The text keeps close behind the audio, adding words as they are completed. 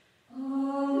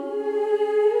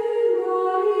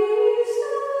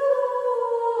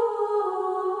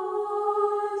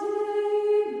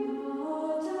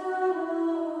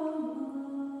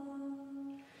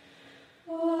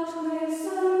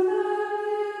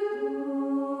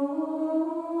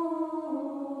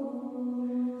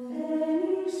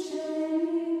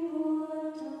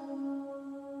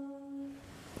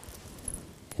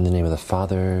In the name of the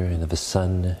Father, and of the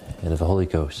Son, and of the Holy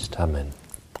Ghost. Amen.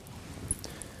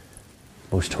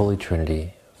 Most Holy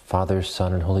Trinity, Father,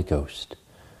 Son, and Holy Ghost,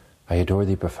 I adore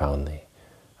Thee profoundly.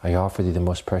 I offer Thee the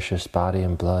most precious body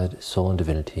and blood, soul and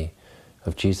divinity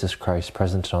of Jesus Christ,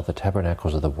 present in all the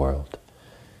tabernacles of the world,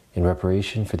 in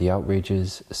reparation for the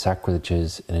outrages,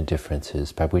 sacrileges, and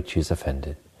indifferences by which He is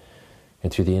offended,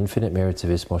 and through the infinite merits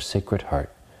of His most sacred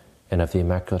heart and of the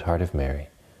Immaculate Heart of Mary,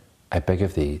 I beg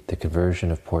of Thee the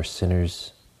conversion of poor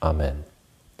sinners. Amen.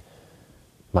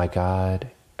 My God,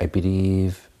 I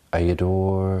believe, I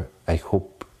adore, I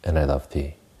hope, and I love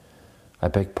Thee. I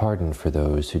beg pardon for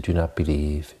those who do not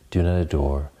believe, do not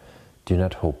adore, do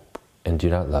not hope, and do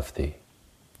not love Thee.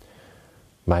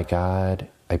 My God,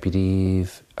 I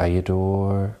believe, I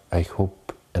adore, I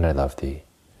hope, and I love Thee.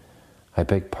 I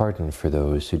beg pardon for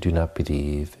those who do not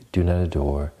believe, do not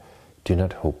adore, do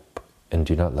not hope, and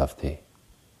do not love Thee.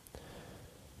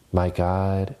 My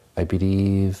God, I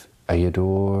believe, I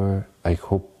adore, I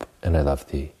hope, and I love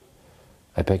Thee.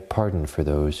 I beg pardon for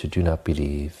those who do not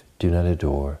believe, do not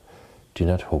adore, do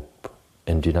not hope,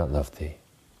 and do not love Thee.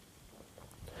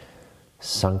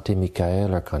 Sancte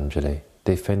Michael Arcangele,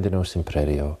 defende-nos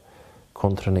imperio,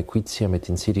 contra nequitiam et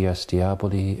insidias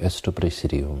diaboli esto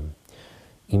presidium.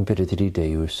 Imperitri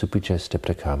Deus suppliceste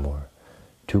precamur,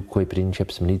 tuque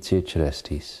princeps militiae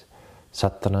celestis,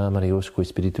 Satana Mariosque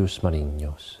Spiritus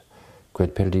Malignos,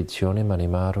 quod perditionem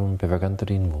animarum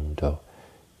pervergantur in mundo,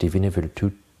 divina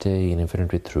virtute in infinite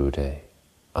virtude.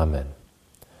 Amen.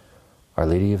 Our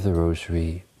Lady of the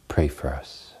Rosary, pray for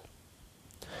us.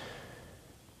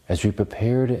 As we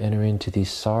prepare to enter into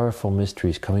these sorrowful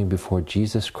mysteries coming before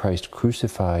Jesus Christ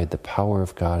crucified, the power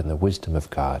of God and the wisdom of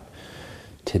God,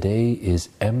 today is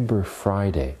Ember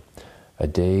Friday, a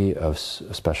day of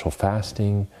special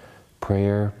fasting,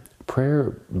 prayer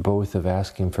both of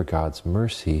asking for God's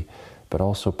mercy, but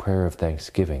also prayer of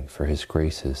thanksgiving for His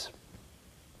graces.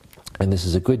 And this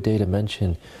is a good day to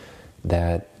mention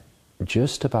that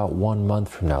just about 1 month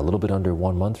from now, a little bit under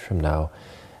 1 month from now,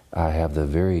 I have the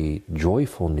very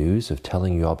joyful news of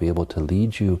telling you I'll be able to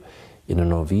lead you in a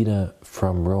novena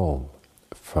from Rome,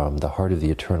 from the heart of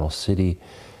the Eternal City,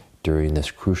 during this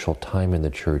crucial time in the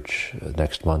Church.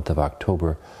 Next month of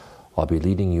October, I'll be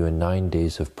leading you in 9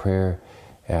 days of prayer,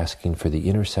 asking for the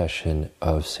intercession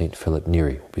of St. Philip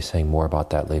Neri. We'll be saying more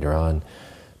about that later on,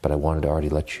 but I wanted to already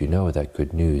let you know that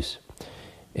good news.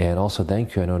 And also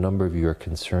thank you. I know a number of you are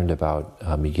concerned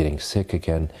about me getting sick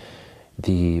again.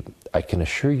 I can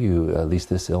assure you, at least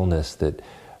this illness, that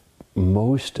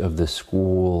most of the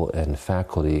school and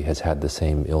faculty has had the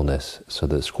same illness. So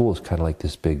the school is kind of like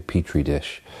this big petri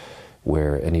dish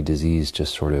where any disease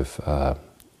just sort of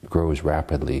grows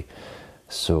rapidly.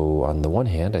 So on the one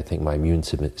hand, I think my immune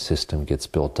system gets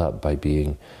built up by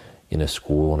being in a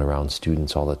school and around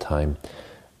students all the time.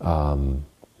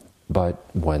 But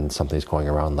when something's going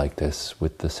around like this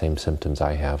with the same symptoms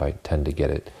I have, I tend to get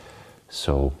it.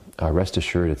 So rest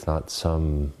assured, it's not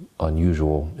some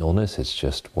unusual illness. It's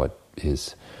just what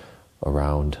is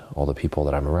around all the people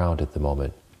that I'm around at the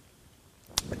moment.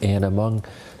 And among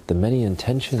the many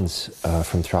intentions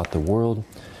from throughout the world,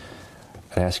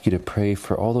 I ask you to pray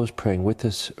for all those praying with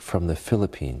us from the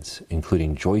Philippines,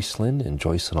 including Joycelyn. And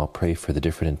Joycelyn, I'll pray for the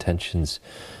different intentions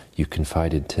you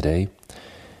confided today.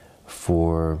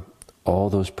 For all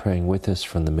those praying with us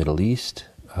from the Middle East,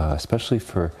 especially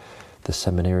for the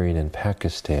seminarian in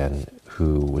Pakistan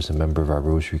who was a member of our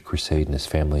Rosary Crusade, and his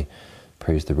family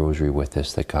prays the Rosary with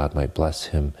us, that God might bless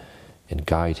him and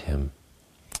guide him.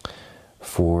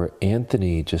 For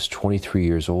Anthony, just 23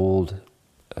 years old,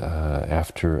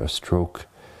 after a stroke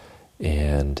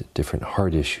and different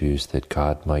heart issues, that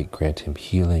God might grant him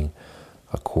healing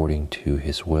according to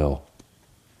His will.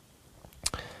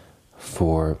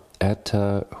 For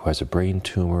Etta, who has a brain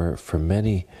tumor, for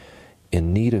many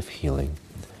in need of healing.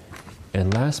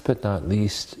 And last but not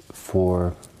least,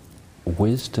 for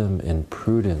wisdom and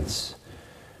prudence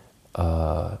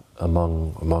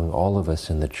among all of us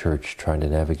in the Church trying to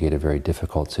navigate a very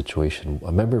difficult situation.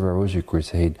 A member of our Rosary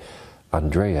Crusade,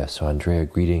 Andrea. So Andrea,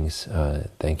 greetings.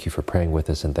 Thank you for praying with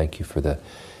us, and thank you for the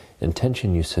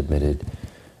intention you submitted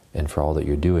and for all that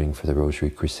you're doing for the Rosary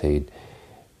Crusade.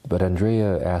 But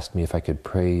Andrea asked me if I could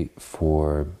pray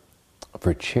for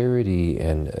charity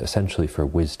and essentially for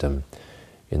wisdom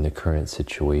in the current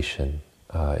situation.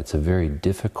 It's a very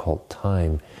difficult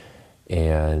time,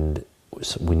 and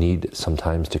we need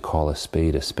sometimes to call a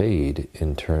spade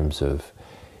in terms of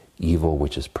evil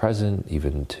which is present,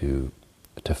 even to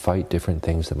fight different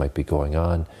things that might be going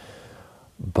on,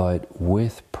 but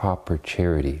with proper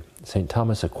charity. St.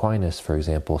 Thomas Aquinas, for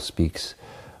example, speaks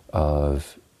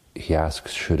of he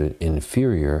asks, should an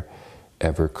inferior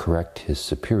ever correct his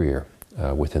superior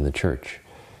within the church?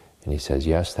 And he says,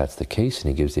 yes, that's the case. And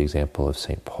he gives the example of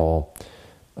St. Paul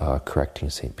correcting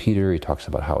St. Peter. He talks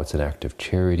about how it's an act of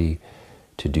charity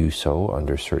to do so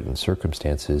under certain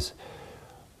circumstances.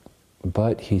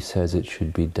 But he says it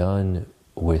should be done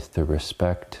with the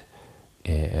respect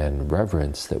and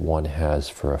reverence that one has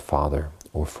for a father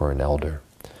or for an elder.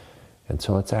 And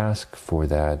so let's ask for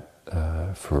that,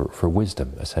 for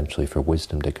wisdom, essentially, for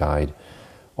wisdom to guide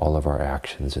all of our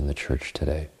actions in the church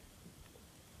today.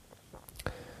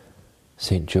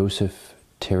 Saint Joseph,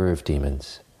 terror of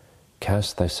demons,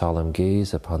 cast thy solemn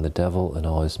gaze upon the devil and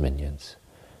all his minions,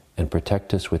 and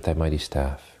protect us with thy mighty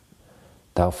staff.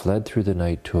 Thou fled through the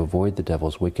night to avoid the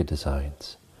devil's wicked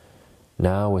designs.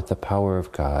 Now, with the power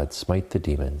of God, smite the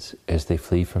demons as they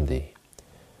flee from thee.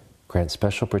 Grant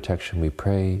special protection, we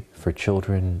pray, for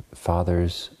children,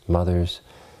 fathers, mothers,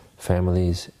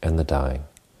 families, and the dying.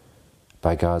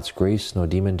 By God's grace, no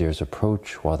demon dares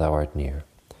approach while thou art near.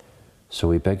 So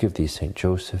we beg of thee, Saint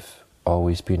Joseph,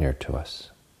 always be near to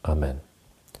us. Amen.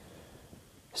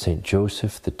 Saint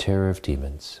Joseph, the terror of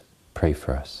demons, pray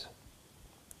for us.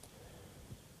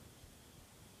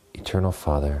 Eternal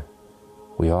Father,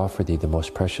 we offer thee the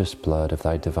most precious blood of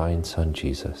thy divine Son,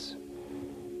 Jesus,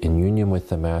 in union with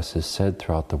the Masses said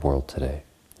throughout the world today,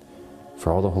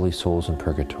 for all the holy souls in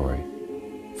purgatory,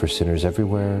 for sinners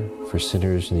everywhere, for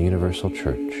sinners in the universal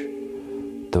church,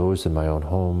 those in my own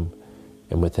home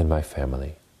and within my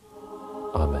family.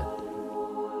 Amen.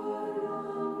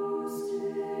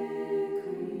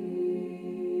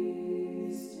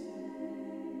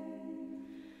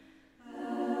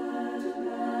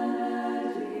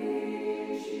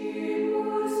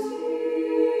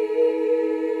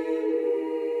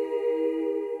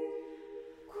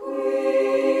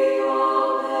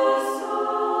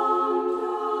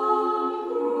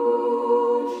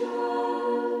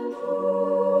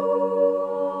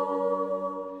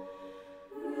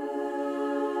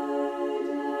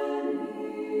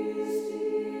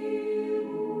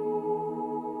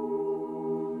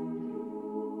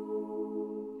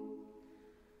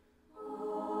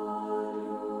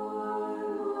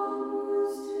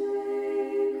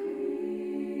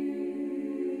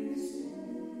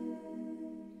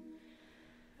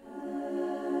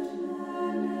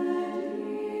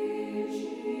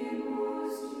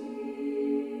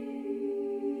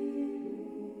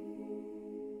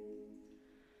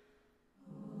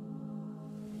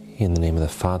 In the name of the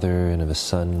Father, and of the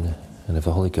Son, and of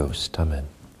the Holy Ghost. Amen.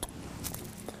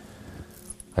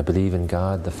 I believe in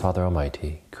God, the Father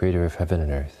Almighty, creator of heaven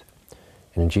and earth,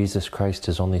 and in Jesus Christ,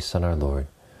 his only Son, our Lord,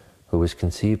 who was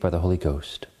conceived by the Holy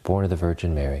Ghost, born of the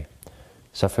Virgin Mary,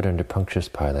 suffered under Pontius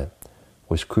Pilate,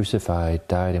 was crucified,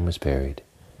 died, and was buried.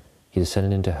 He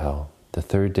descended into hell. The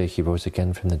third day he rose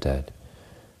again from the dead.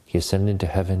 He ascended into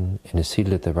heaven, and is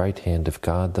seated at the right hand of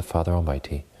God, the Father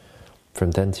Almighty.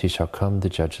 From thence he shall come to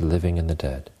judge the living and the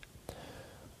dead.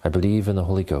 I believe in the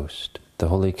Holy Ghost, the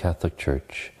Holy Catholic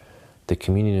Church, the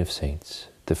communion of saints,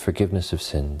 the forgiveness of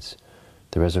sins,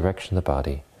 the resurrection of the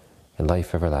body, and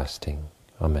life everlasting.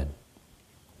 Amen.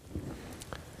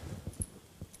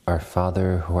 Our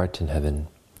Father, who art in heaven,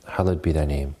 hallowed be thy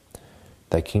name.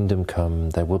 Thy kingdom come,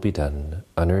 thy will be done,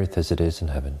 on earth as it is in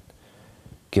heaven.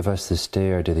 Give us this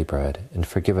day our daily bread, and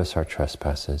forgive us our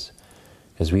trespasses,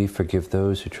 as we forgive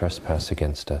those who trespass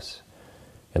against us.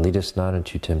 And lead us not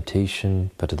into temptation,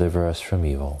 but deliver us from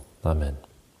evil. Amen.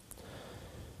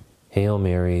 Hail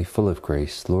Mary, full of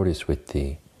grace, the Lord is with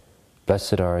thee.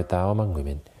 Blessed art thou among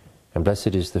women, and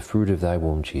blessed is the fruit of thy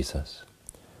womb, Jesus.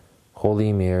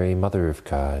 Holy Mary, Mother of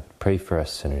God, pray for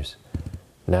us sinners,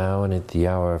 now and at the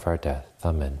hour of our death.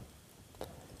 Amen.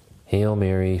 Hail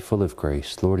Mary, full of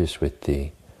grace, the Lord is with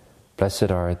thee. Blessed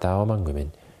art thou among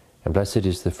women, and blessed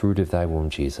is the fruit of thy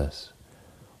womb, Jesus.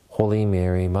 Holy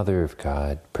Mary, Mother of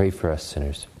God, pray for us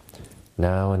sinners,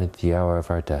 now and at the hour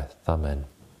of our death. Amen.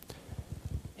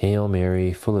 Hail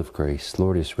Mary, full of grace, the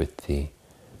Lord is with thee.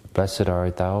 Blessed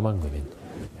art thou among women,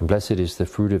 and blessed is the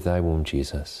fruit of thy womb,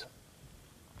 Jesus.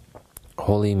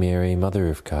 Holy Mary, Mother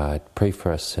of God, pray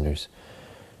for us sinners,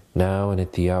 now and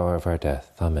at the hour of our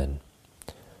death. Amen.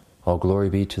 All glory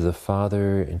be to the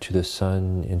Father, and to the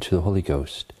Son, and to the Holy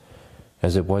Ghost,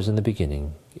 as it was in the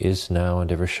beginning, is now,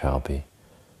 and ever shall be,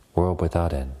 world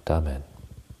without end. Amen.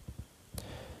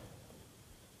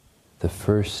 The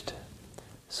first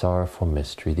sorrowful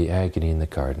mystery, the agony in the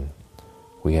garden.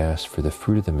 We ask for the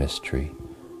fruit of the mystery,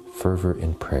 fervor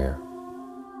in prayer.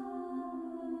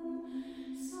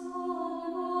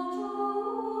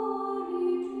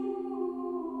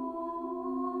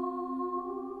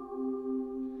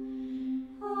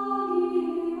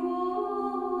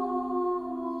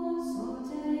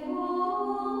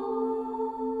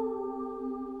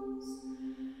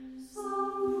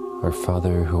 Our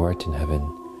Father, who art in heaven,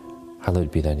 hallowed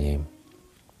be thy name.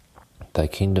 Thy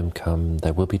kingdom come,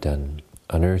 thy will be done,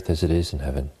 on earth as it is in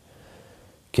heaven.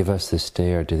 Give us this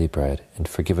day our daily bread, and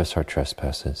forgive us our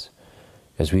trespasses,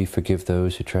 as we forgive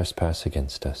those who trespass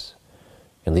against us.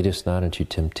 And lead us not into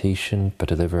temptation, but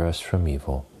deliver us from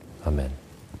evil. Amen.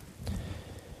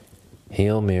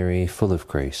 Hail Mary, full of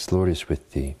grace, the Lord is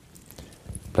with thee.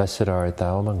 Blessed art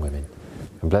thou among women,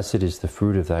 and blessed is the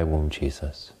fruit of thy womb,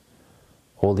 Jesus.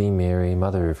 Holy Mary,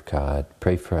 Mother of God,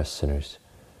 pray for us sinners,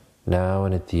 now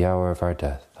and at the hour of our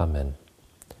death. Amen.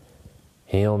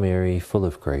 Hail Mary, full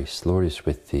of grace, the Lord is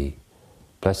with thee.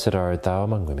 Blessed art thou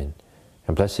among women,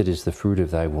 and blessed is the fruit of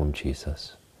thy womb,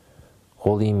 Jesus.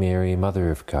 Holy Mary,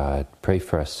 Mother of God, pray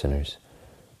for us sinners,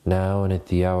 now and at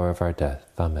the hour of our death.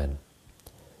 Amen.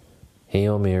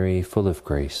 Hail Mary, full of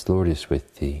grace, the Lord is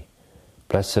with thee.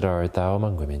 Blessed art thou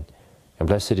among women, and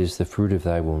blessed is the fruit of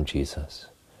thy womb, Jesus.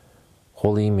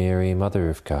 Holy Mary,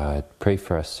 Mother of God, pray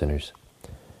for us sinners,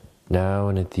 now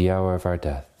and at the hour of our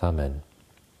death. Amen.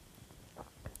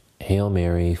 Hail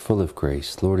Mary, full of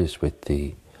grace, the Lord is with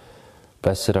thee.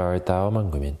 Blessed art thou among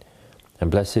women,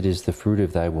 and blessed is the fruit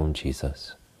of thy womb,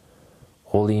 Jesus.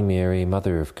 Holy Mary,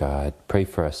 Mother of God, pray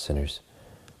for us sinners,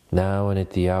 now and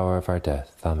at the hour of our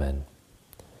death. Amen.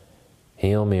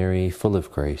 Hail Mary, full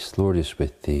of grace, the Lord is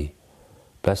with thee.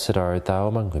 Blessed art thou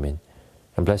among women,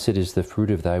 and blessed is the fruit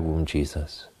of thy womb,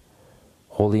 Jesus.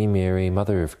 Holy Mary,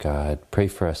 Mother of God, pray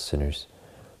for us sinners,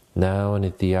 now and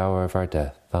at the hour of our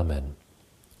death. Amen.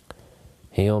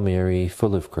 Hail Mary,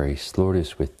 full of grace, the Lord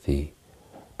is with thee.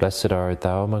 Blessed art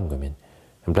thou among women,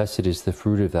 and blessed is the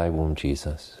fruit of thy womb,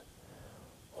 Jesus.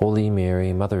 Holy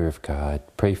Mary, Mother of God,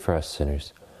 pray for us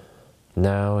sinners,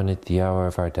 now and at the hour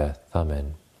of our death.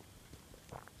 Amen.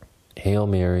 Hail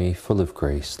Mary, full of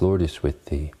grace, the Lord is with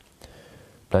thee.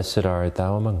 Blessed art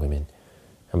thou among women,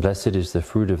 and blessed is the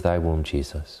fruit of thy womb,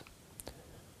 Jesus.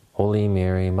 Holy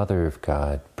Mary, Mother of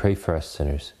God, pray for us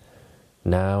sinners,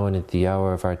 now and at the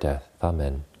hour of our death.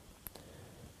 Amen.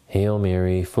 Hail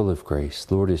Mary, full of grace,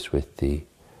 the Lord is with thee.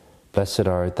 Blessed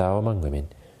art thou among women,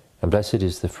 and blessed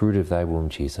is the fruit of thy womb,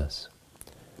 Jesus.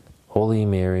 Holy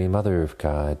Mary, Mother of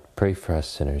God, pray for us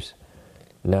sinners,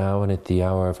 now and at the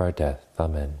hour of our death.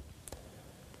 Amen.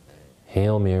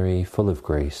 Hail Mary, full of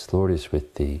grace, the Lord is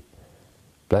with thee.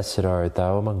 Blessed art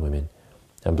thou among women,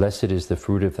 and blessed is the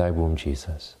fruit of thy womb,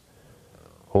 Jesus.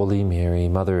 Holy Mary,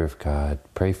 Mother of God,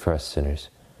 pray for us sinners,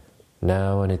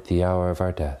 now and at the hour of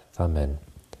our death. Amen.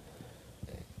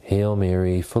 Hail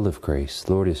Mary, full of grace,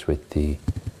 the Lord is with thee.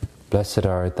 Blessed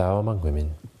art thou among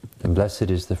women, and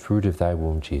blessed is the fruit of thy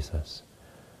womb, Jesus.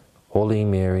 Holy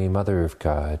Mary, Mother of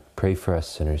God, pray for us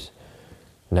sinners,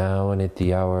 now and at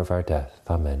the hour of our death.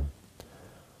 Amen.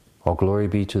 All glory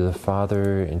be to the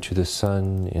Father, and to the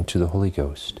Son, and to the Holy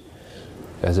Ghost,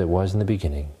 as it was in the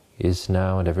beginning, is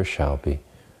now, and ever shall be,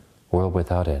 world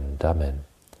without end. Amen.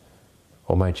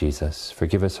 O my Jesus,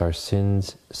 forgive us our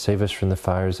sins, save us from the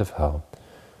fires of hell,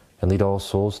 and lead all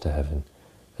souls to heaven,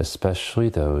 especially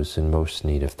those in most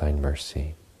need of thine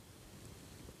mercy.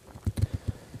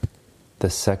 The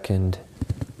second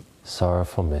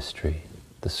sorrowful mystery,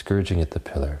 the scourging at the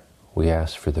pillar. We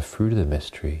ask for the fruit of the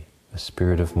mystery, a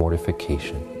spirit of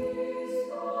mortification.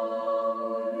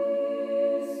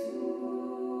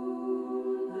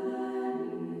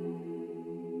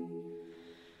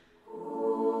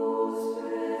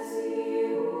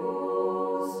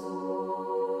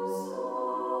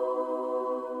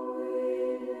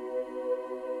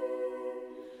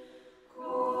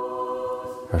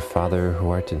 Our Father, who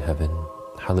art in heaven,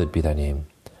 hallowed be thy name.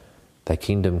 Thy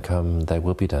kingdom come, thy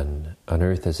will be done, on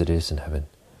earth as it is in heaven.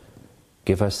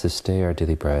 Give us this day our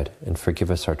daily bread, and forgive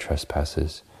us our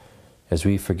trespasses, as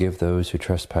we forgive those who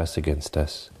trespass against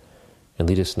us. And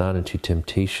lead us not into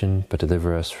temptation, but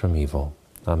deliver us from evil.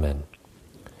 Amen.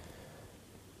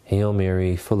 Hail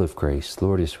Mary, full of grace, the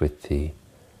Lord is with thee.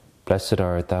 Blessed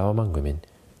art thou among women,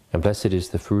 and blessed is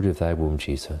the fruit of thy womb,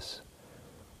 Jesus.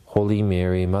 Holy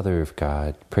Mary, Mother of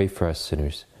God, pray for us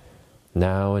sinners,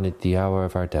 now and at the hour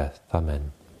of our death.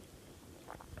 Amen.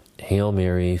 Hail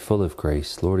Mary, full of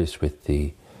grace, the Lord is with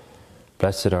thee.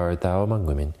 Blessed art thou among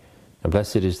women, and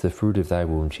blessed is the fruit of thy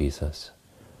womb, Jesus.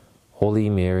 Holy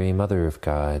Mary, Mother of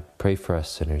God, pray for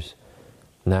us sinners,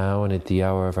 now and at the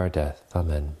hour of our death.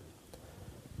 Amen.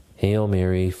 Hail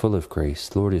Mary, full of grace,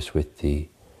 the Lord is with thee.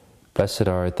 Blessed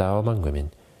art thou among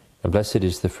women, and blessed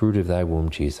is the fruit of thy womb,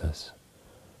 Jesus.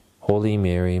 Holy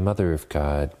Mary, Mother of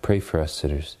God, pray for us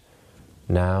sinners,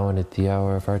 now and at the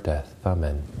hour of our death.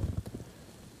 Amen.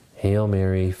 Hail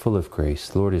Mary, full of grace,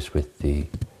 the Lord is with thee.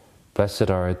 Blessed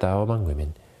art thou among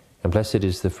women, and blessed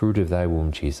is the fruit of thy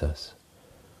womb, Jesus.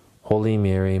 Holy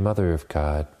Mary, Mother of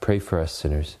God, pray for us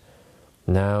sinners,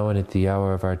 now and at the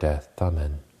hour of our death.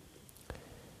 Amen.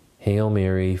 Hail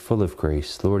Mary, full of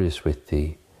grace, Lord is with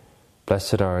thee.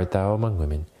 Blessed art thou among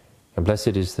women, and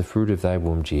blessed is the fruit of thy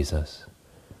womb, Jesus.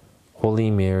 Holy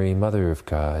Mary, Mother of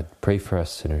God, pray for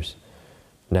us sinners,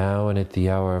 now and at the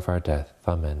hour of our death.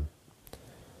 Amen.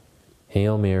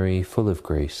 Hail Mary, full of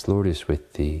grace, Lord is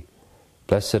with thee.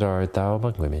 Blessed art thou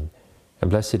among women, and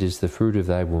blessed is the fruit of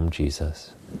thy womb,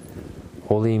 Jesus.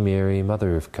 Holy Mary,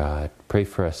 Mother of God, pray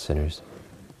for us sinners,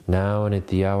 now and at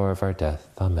the hour of our death.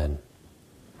 Amen.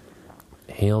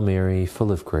 Hail Mary,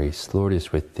 full of grace, Lord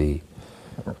is with thee.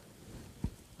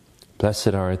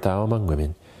 Blessed art thou among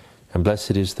women, and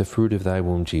blessed is the fruit of thy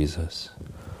womb, Jesus.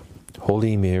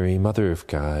 Holy Mary, Mother of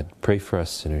God, pray for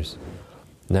us sinners,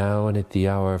 now and at the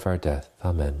hour of our death.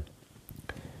 Amen.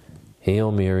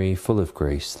 Hail Mary, full of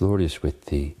grace, Lord is with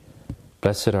thee.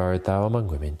 Blessed art thou among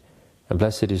women, and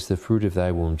blessed is the fruit of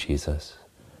thy womb, Jesus.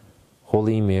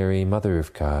 Holy Mary, Mother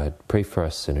of God, pray for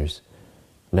us sinners,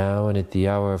 now and at the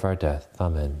hour of our death.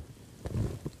 Amen.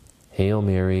 Hail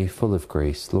Mary, full of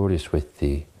grace, Lord is with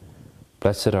thee.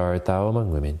 Blessed art thou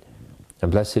among women,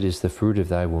 and blessed is the fruit of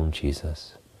thy womb,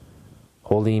 Jesus.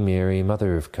 Holy Mary,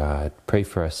 Mother of God, pray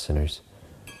for us sinners,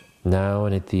 now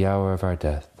and at the hour of our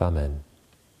death. Amen.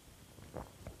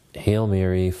 Hail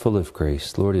Mary, full of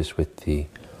grace, Lord is with thee.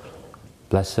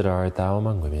 Blessed art thou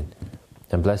among women,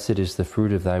 and blessed is the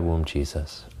fruit of thy womb,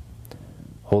 Jesus.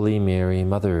 Holy Mary,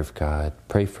 Mother of God,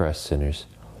 pray for us sinners,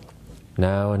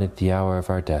 now and at the hour of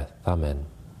our death. Amen.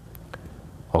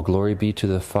 All glory be to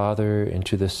the Father, and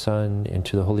to the Son, and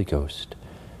to the Holy Ghost,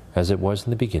 as it was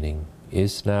in the beginning,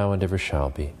 is now, and ever shall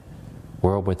be,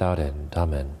 world without end.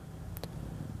 Amen.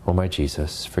 O my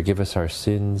Jesus, forgive us our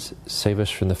sins, save us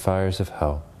from the fires of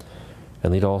hell,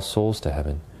 and lead all souls to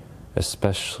heaven,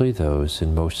 especially those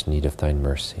in most need of thine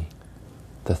mercy.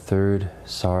 The third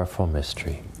sorrowful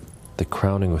mystery, the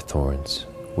crowning with thorns.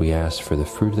 We ask for the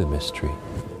fruit of the mystery,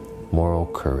 moral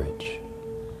courage.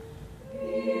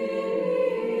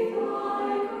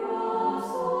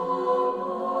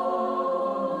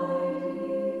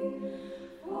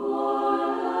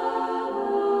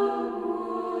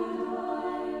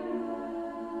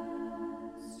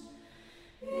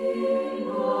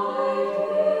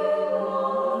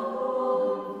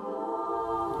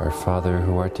 Our Father,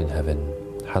 who art in heaven,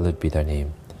 hallowed be thy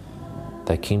name.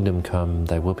 Thy kingdom come,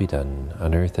 thy will be done,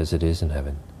 on earth as it is in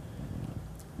heaven.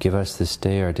 Give us this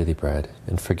day our daily bread,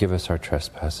 and forgive us our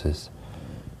trespasses,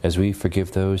 as we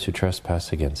forgive those who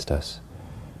trespass against us.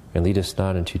 And lead us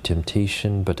not into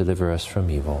temptation, but deliver us from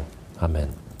evil.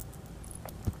 Amen.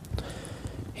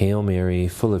 Hail Mary,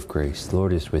 full of grace,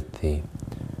 Lord is with thee.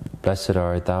 Blessed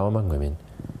art thou among women,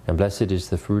 and blessed is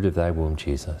the fruit of thy womb,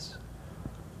 Jesus.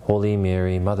 Holy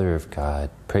Mary, Mother of God,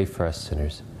 pray for us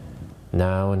sinners,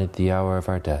 now and at the hour of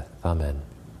our death. Amen.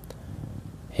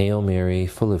 Hail Mary,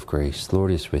 full of grace,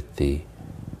 Lord is with thee.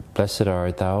 Blessed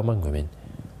art thou among women,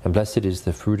 and blessed is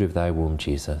the fruit of thy womb,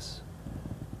 Jesus.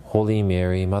 Holy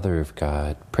Mary, Mother of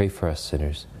God, pray for us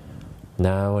sinners,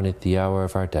 now and at the hour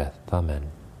of our death.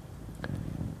 Amen.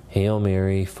 Hail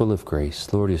Mary, full of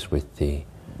grace, Lord is with thee.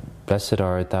 Blessed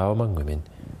art thou among women,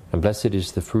 and blessed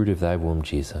is the fruit of thy womb,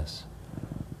 Jesus.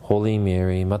 Holy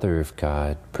Mary, Mother of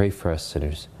God, pray for us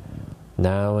sinners,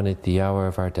 now and at the hour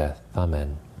of our death.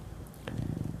 Amen.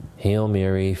 Hail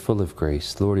Mary, full of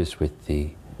grace, Lord is with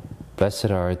thee. Blessed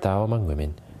art thou among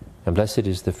women, and blessed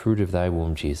is the fruit of thy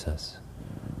womb, Jesus.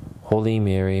 Holy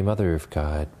Mary, Mother of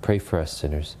God, pray for us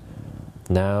sinners,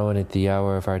 now and at the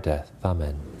hour of our death.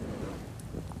 Amen.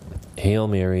 Hail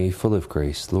Mary, full of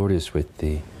grace, Lord is with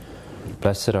thee.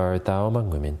 Blessed art thou among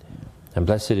women, and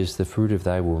blessed is the fruit of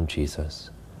thy womb, Jesus.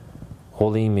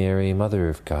 Holy Mary, Mother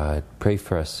of God, pray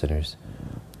for us sinners,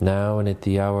 now and at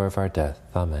the hour of our death.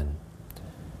 Amen.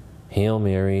 Hail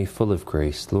Mary, full of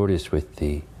grace, Lord is with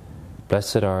thee.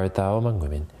 Blessed art thou among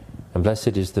women, and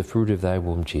blessed is the fruit of thy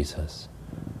womb, Jesus.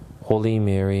 Holy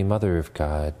Mary, Mother of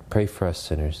God, pray for us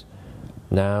sinners,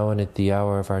 now and at the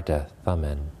hour of our death.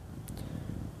 Amen.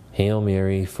 Hail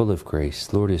Mary, full of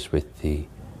grace, Lord is with thee.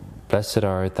 Blessed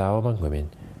art thou among women,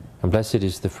 and blessed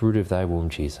is the fruit of thy womb,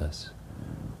 Jesus.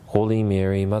 Holy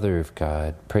Mary, Mother of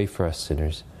God, pray for us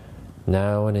sinners,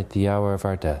 now and at the hour of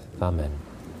our death. Amen.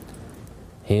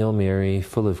 Hail Mary,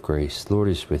 full of grace, Lord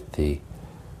is with thee.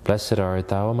 Blessed art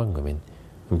thou among women,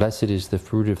 and blessed is the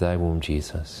fruit of thy womb,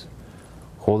 Jesus.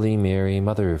 Holy Mary,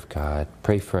 Mother of God,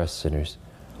 pray for us sinners,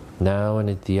 now and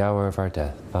at the hour of our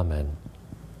death. Amen.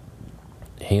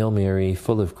 Hail Mary,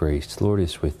 full of grace, Lord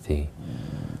is with thee.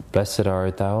 Blessed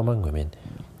art thou among women,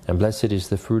 and blessed is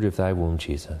the fruit of thy womb,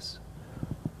 Jesus.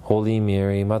 Holy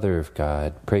Mary, Mother of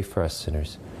God, pray for us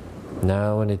sinners,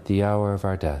 now and at the hour of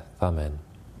our death. Amen.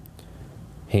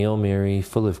 Hail Mary,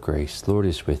 full of grace, Lord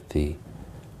is with thee.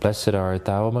 Blessed art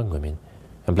thou among women,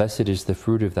 and blessed is the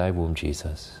fruit of thy womb,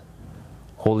 Jesus.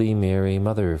 Holy Mary,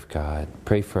 Mother of God,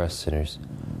 pray for us sinners,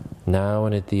 now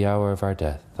and at the hour of our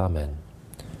death. Amen.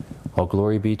 All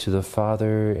glory be to the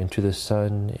Father, and to the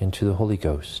Son, and to the Holy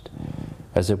Ghost,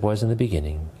 as it was in the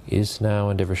beginning, is now,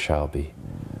 and ever shall be,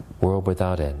 world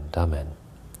without end. Amen.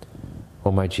 O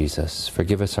my Jesus,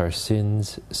 forgive us our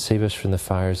sins, save us from the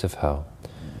fires of hell,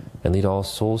 and lead all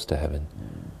souls to heaven,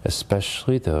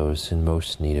 especially those in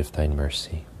most need of thine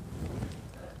mercy.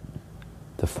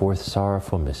 The fourth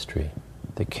sorrowful mystery,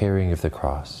 the carrying of the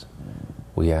cross.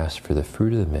 We ask for the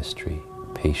fruit of the mystery,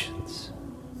 patience.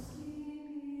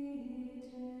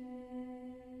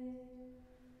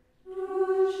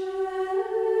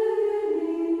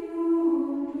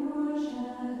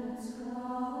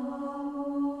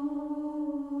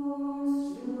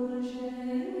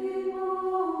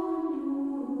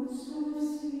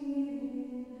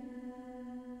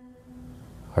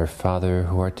 Our Father,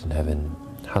 who art in heaven,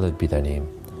 hallowed be thy name.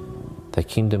 Thy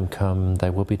kingdom come,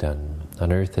 thy will be done,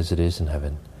 on earth as it is in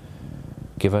heaven.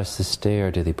 Give us this day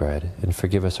our daily bread, and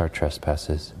forgive us our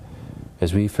trespasses,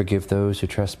 as we forgive those who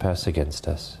trespass against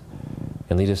us.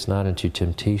 And lead us not into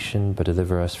temptation, but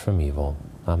deliver us from evil.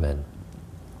 Amen.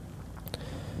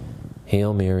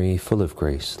 Hail Mary, full of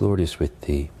grace, Lord is with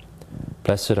thee.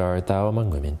 Blessed art thou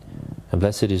among women, and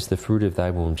blessed is the fruit of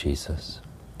thy womb, Jesus.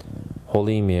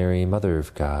 Holy Mary, Mother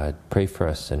of God, pray for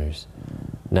us sinners,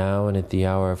 now and at the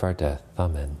hour of our death.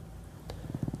 Amen.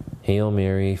 Hail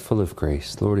Mary, full of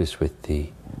grace, Lord is with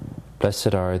thee.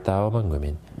 Blessed art thou among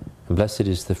women, and blessed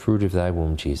is the fruit of thy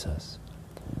womb, Jesus.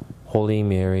 Holy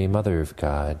Mary, Mother of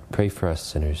God, pray for us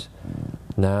sinners,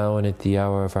 now and at the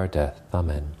hour of our death.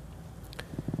 Amen.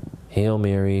 Hail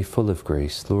Mary, full of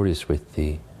grace, Lord is with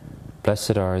thee.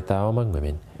 Blessed art thou among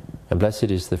women, and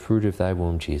blessed is the fruit of thy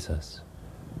womb, Jesus.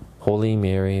 Holy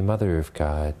Mary, Mother of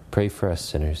God, pray for us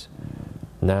sinners,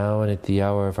 now and at the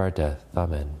hour of our death.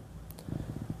 Amen.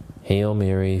 Hail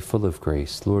Mary, full of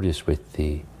grace, Lord is with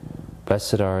thee.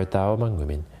 Blessed art thou among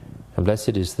women, and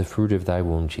blessed is the fruit of thy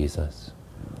womb, Jesus.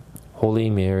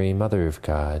 Holy Mary, Mother of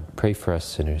God, pray for us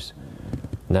sinners,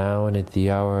 now and at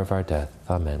the hour of our death.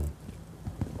 Amen.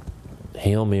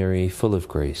 Hail Mary, full of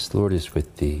grace, Lord is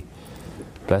with thee.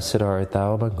 Blessed art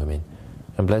thou among women,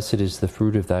 and blessed is the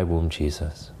fruit of thy womb,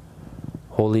 Jesus.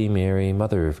 Holy Mary,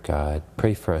 Mother of God,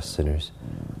 pray for us sinners,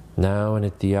 now and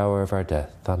at the hour of our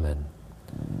death. Amen.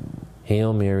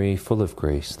 Hail Mary, full of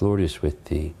grace, Lord is with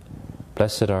thee.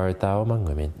 Blessed art thou among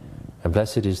women, and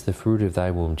blessed is the fruit of thy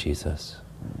womb, Jesus.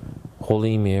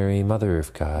 Holy Mary, Mother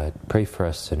of God, pray for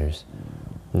us sinners,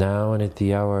 now and at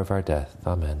the hour of our death.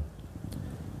 Amen.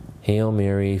 Hail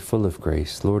Mary, full of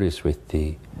grace, Lord is with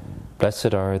thee.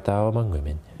 Blessed art thou among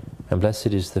women, and blessed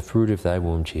is the fruit of thy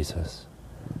womb, Jesus.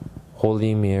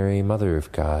 Holy Mary, Mother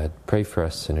of God, pray for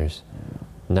us sinners,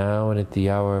 now and at the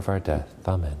hour of our death.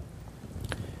 Amen.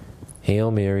 Hail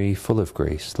Mary, full of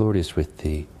grace, Lord is with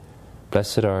thee.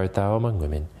 Blessed art thou among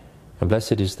women, and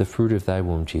blessed is the fruit of thy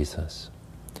womb, Jesus.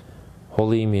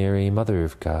 Holy Mary, Mother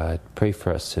of God, pray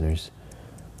for us sinners,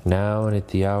 now and at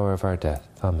the hour of our death.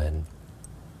 Amen.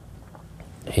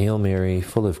 Hail Mary,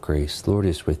 full of grace, Lord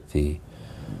is with thee.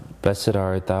 Blessed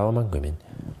art thou among women,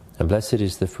 and blessed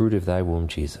is the fruit of thy womb,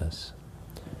 Jesus.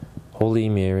 Holy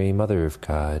Mary, Mother of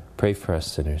God, pray for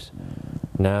us sinners,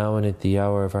 now and at the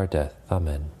hour of our death.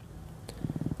 Amen.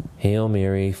 Hail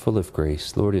Mary, full of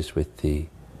grace, Lord is with thee.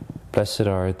 Blessed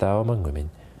art thou among women,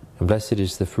 and blessed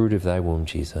is the fruit of thy womb,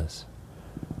 Jesus.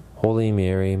 Holy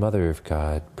Mary, Mother of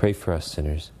God, pray for us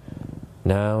sinners,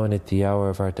 now and at the hour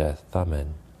of our death.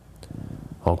 Amen.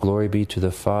 All glory be to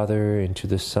the Father, and to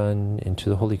the Son, and to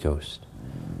the Holy Ghost,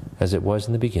 as it was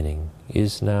in the beginning,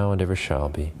 is now, and ever shall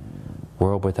be,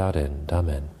 world without end.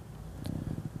 Amen.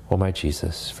 O my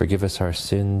Jesus, forgive us our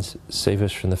sins, save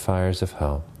us from the fires of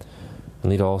hell, and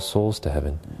lead all souls to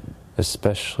heaven,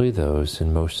 especially those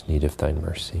in most need of thine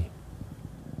mercy.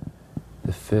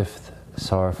 The fifth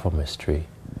sorrowful mystery,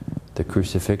 the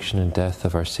crucifixion and death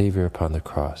of our Savior upon the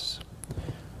cross.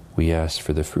 We ask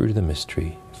for the fruit of the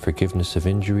mystery, forgiveness of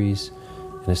injuries,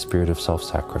 and a spirit of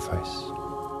self-sacrifice.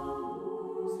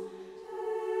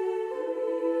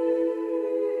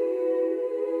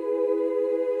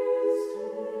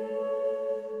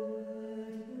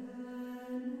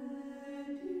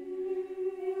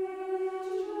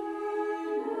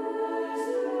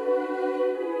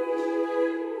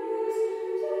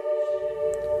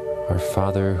 Our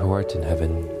Father, who art in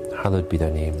heaven, hallowed be thy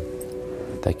name.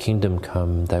 Thy kingdom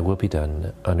come, thy will be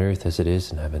done, on earth as it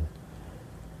is in heaven.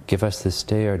 Give us this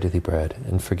day our daily bread,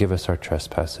 and forgive us our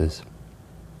trespasses,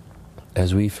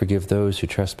 as we forgive those who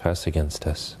trespass against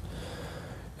us.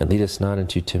 And lead us not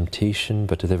into temptation,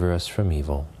 but deliver us from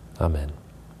evil. Amen.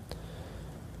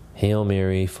 Hail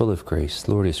Mary, full of grace,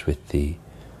 the Lord is with thee.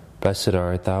 Blessed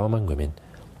art thou among women,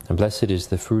 and blessed is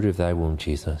the fruit of thy womb,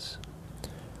 Jesus.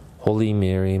 Holy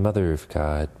Mary, Mother of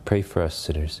God, pray for us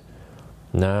sinners,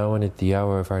 now and at the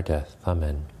hour of our death.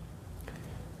 Amen.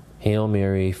 Hail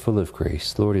Mary, full of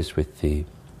grace, the Lord is with thee.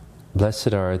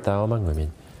 Blessed art thou among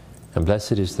women, and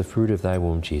blessed is the fruit of thy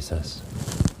womb, Jesus.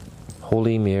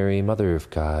 Holy Mary, Mother of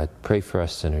God, pray for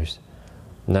us sinners,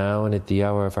 now and at the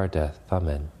hour of our death.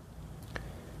 Amen.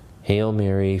 Hail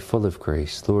Mary, full of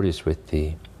grace, the Lord is with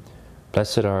thee.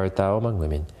 Blessed art thou among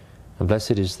women, and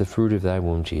blessed is the fruit of thy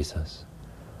womb, Jesus.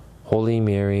 Holy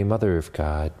Mary, Mother of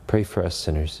God, pray for us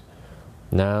sinners,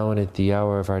 now and at the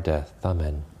hour of our death.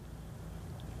 Amen.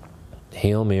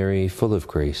 Hail Mary, full of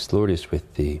grace, the Lord is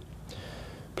with thee.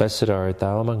 Blessed art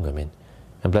thou among women,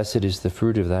 and blessed is the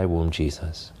fruit of thy womb,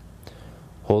 Jesus.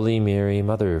 Holy Mary,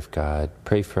 Mother of God,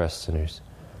 pray for us sinners,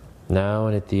 now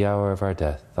and at the hour of our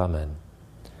death. Amen.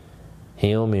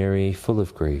 Hail Mary, full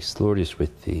of grace, the Lord is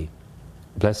with thee.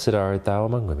 Blessed art thou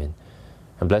among women,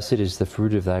 and blessed is the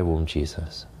fruit of thy womb,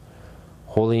 Jesus.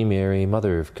 Holy Mary,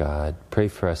 Mother of God, pray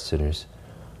for us sinners,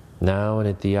 now and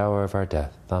at the hour of our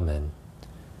death. Amen.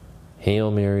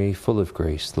 Hail Mary, full of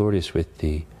grace, the Lord is with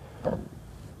thee.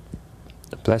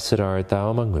 Blessed art thou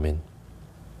among women,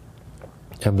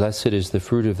 and blessed is the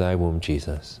fruit of thy womb,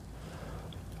 Jesus.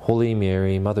 Holy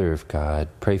Mary, Mother of God,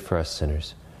 pray for us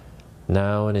sinners,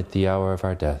 now and at the hour of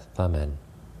our death. Amen.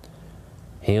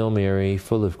 Hail Mary,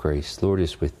 full of grace, the Lord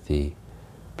is with thee.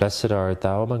 Blessed art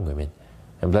thou among women,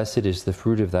 and blessed is the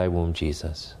fruit of thy womb,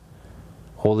 Jesus.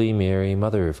 Holy Mary,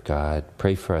 Mother of God,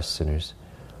 pray for us sinners,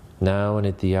 now and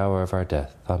at the hour of our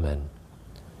death. Amen.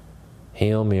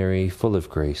 Hail Mary, full of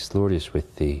grace, the Lord is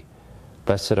with thee.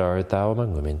 Blessed art thou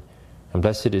among women, and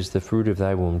blessed is the fruit of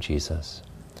thy womb, Jesus.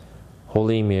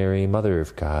 Holy Mary, Mother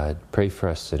of God, pray for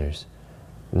us sinners,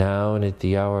 now and at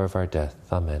the hour of our death.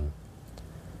 Amen.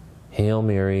 Hail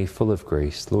Mary, full of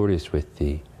grace, the Lord is with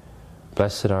thee.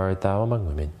 Blessed art thou among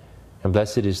women, and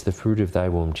blessed is the fruit of thy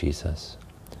womb, Jesus.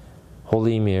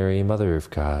 Holy Mary, Mother of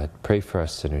God, pray for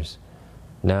us sinners,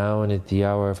 now and at the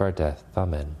hour of our death.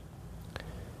 Amen.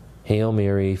 Hail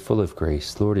Mary, full of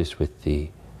grace, the Lord is with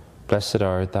thee. Blessed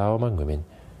art thou among women,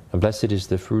 and blessed is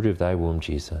the fruit of thy womb,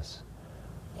 Jesus.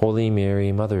 Holy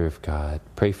Mary, Mother of God,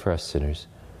 pray for us sinners,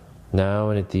 now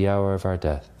and at the hour of our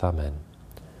death. Amen.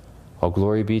 All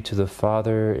glory be to the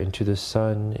Father, and to the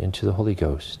Son, and to the Holy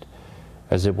Ghost,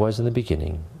 as it was in the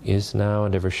beginning, is now,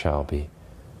 and ever shall be,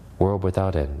 world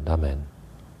without end. Amen.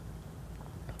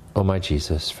 O my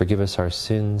Jesus, forgive us our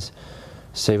sins,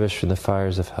 save us from the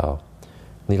fires of hell,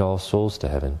 lead all souls to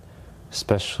heaven,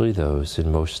 especially those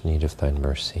in most need of thine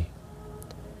mercy.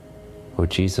 O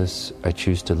Jesus, I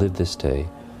choose to live this day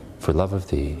for love of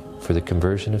thee, for the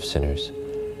conversion of sinners,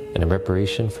 and in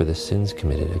reparation for the sins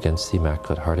committed against the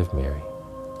Immaculate Heart of Mary.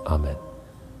 Amen.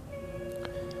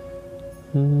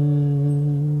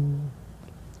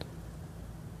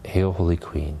 Hail, Holy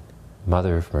Queen,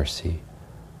 Mother of Mercy,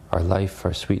 our life,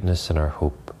 our sweetness, and our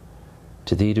hope.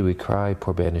 To thee do we cry,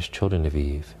 poor banished children of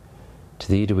Eve. To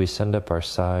thee do we send up our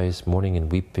sighs, mourning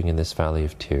and weeping in this valley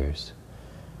of tears.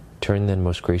 Turn then,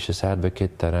 most gracious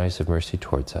Advocate, thine eyes of mercy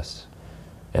towards us,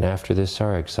 and after this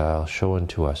our exile, show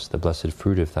unto us the blessed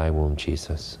fruit of thy womb,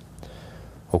 Jesus.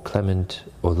 O clement,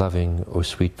 O loving, O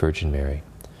sweet Virgin Mary,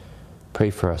 pray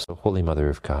for us, O Holy Mother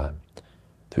of God,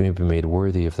 that we may be made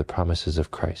worthy of the promises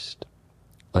of Christ.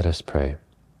 Let us pray.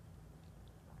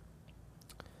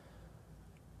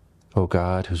 O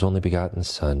God, whose only begotten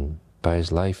Son, by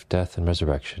his life, death, and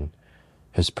resurrection,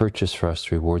 has purchased for us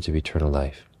the rewards of eternal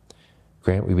life,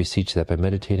 grant, we beseech, that by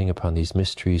meditating upon these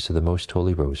mysteries of the most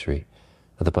holy Rosary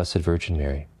of the Blessed Virgin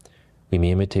Mary, we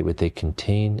may imitate what they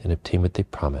contain and obtain what they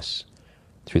promise,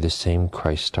 through the same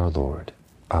Christ our Lord.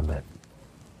 Amen.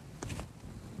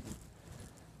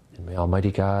 And may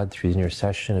Almighty God, through the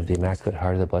intercession of the Immaculate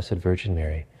Heart of the Blessed Virgin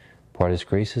Mary, pour out his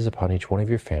graces upon each one of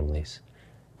your families.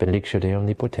 Benedictio Dei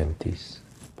Omnipotentis,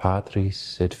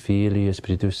 Patris et Filii et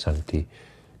Spiritus Sancti,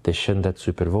 descendat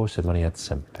super vos et maneat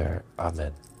semper.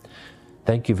 Amen.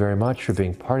 Thank you very much for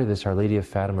being part of this Our Lady of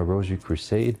Fatima Rosary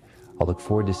Crusade. I'll look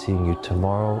forward to seeing you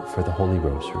tomorrow for the Holy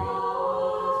Rosary.